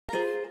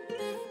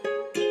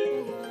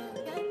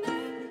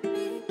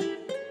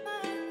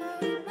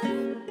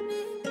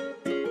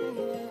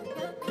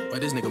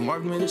this nigga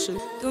Marvin made this shit?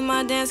 Do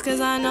my dance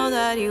cause I know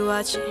that he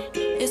watching.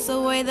 It's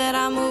the way that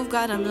I move,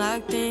 got him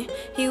locked in.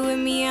 He with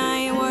me, I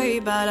ain't worried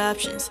about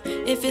options.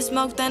 If it's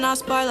smoke, then I'll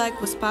spar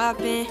like what's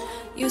poppin'.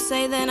 You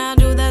say then I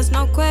do, that's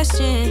no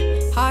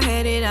question.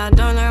 Hard-headed, I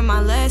don't learn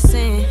my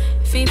lesson.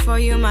 Fiend for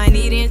you, might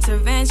need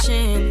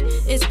intervention.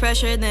 It's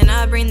pressure, then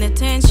I bring the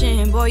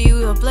tension. Boy,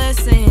 you a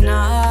blessing.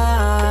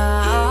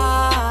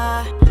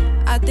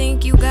 I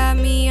think you got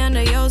me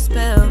under your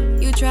spell.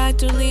 You tried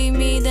to leave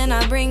me, then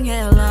I bring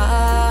hell.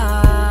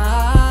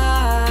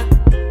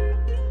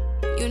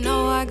 You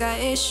know I got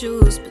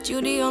issues, but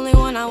you the only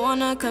one I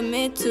wanna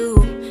commit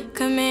to.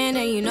 Come in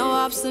and you know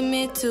I'll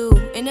submit to.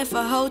 And if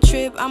a whole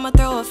trip, I'ma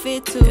throw a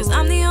fit too. Cause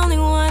I'm the only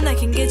one that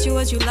can get you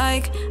what you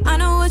like. I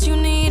know what you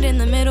need in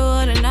the middle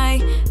of the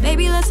night.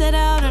 Baby, let's head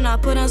out and I'll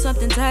put on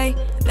something tight.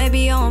 Baby,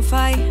 you don't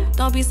fight,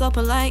 don't be so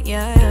polite,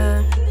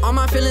 yeah. All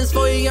my feelings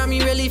for you got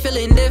me really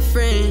feeling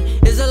different.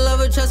 Is a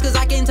love or trust cause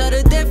I can't tell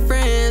the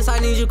difference. I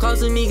need you close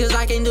to me cause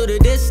I can't do the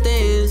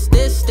distance,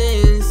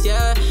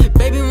 yeah.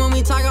 Baby, when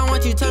we talk, I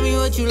want you tell me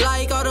what you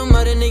like. All them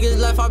other niggas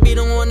left, I'll be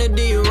the one to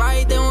do you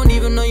right. They won't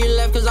even know you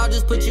left cause I'll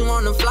just put you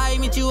on the flight.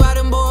 Meet you out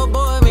in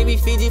Bora, maybe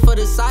Fiji for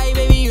the site.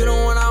 Baby, you the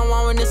one I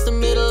want when it's the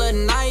middle of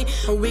the night.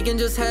 Or we can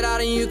just head out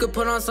and you could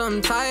put on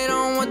something tight. I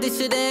don't want this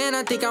shit to end,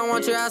 I think I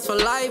want your ass for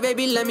life.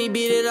 Baby, let me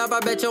beat it up, I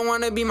bet you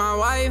wanna be my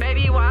wife.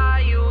 Baby, why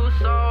you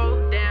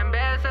so damn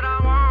bad? Said I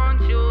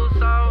want you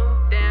so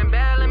damn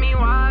bad. Let me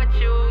watch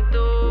you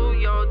do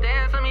your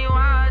dance, let me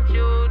watch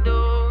you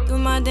do. Do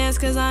my dance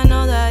cause I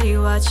know that he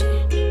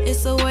watching.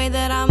 It's the way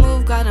that I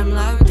move, got him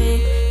locked in.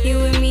 He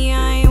with me,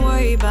 I ain't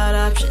worried about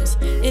options.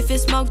 If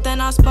it's smoke, then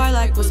I'll spar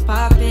like what's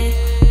poppin'.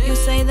 You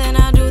say then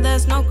I do,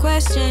 that's no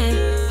question.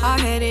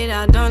 Hard-headed,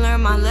 I don't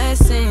learn my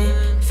lesson.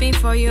 Fiend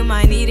for you,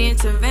 might need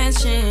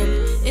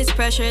intervention. It's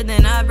pressure,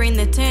 then I bring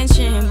the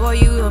tension. Boy,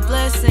 you a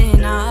blessing.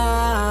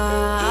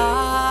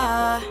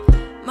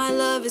 My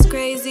love is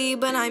crazy,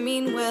 but I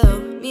mean well.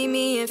 Meet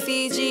me in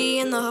Fiji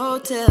in the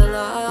hotel.